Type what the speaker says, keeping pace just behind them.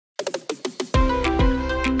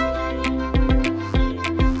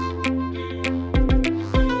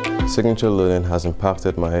Signature learning has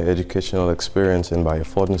impacted my educational experience by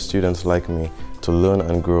affording students like me to learn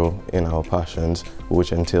and grow in our passions,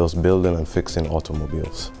 which entails building and fixing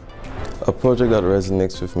automobiles. A project that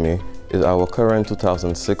resonates with me is our current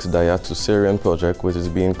 2006 Dayatu Syrian project, which is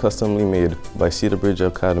being customly made by CedarBridge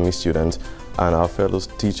Academy students and our fellow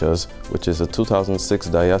teachers, which is a 2006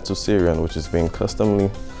 Dayatu Syrian, which is being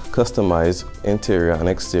customized interior and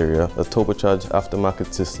exterior, a turbocharged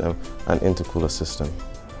aftermarket system and intercooler system.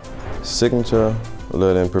 Signature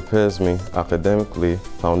learning prepares me academically,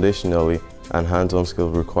 foundationally, and hands-on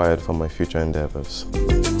skills required for my future endeavors.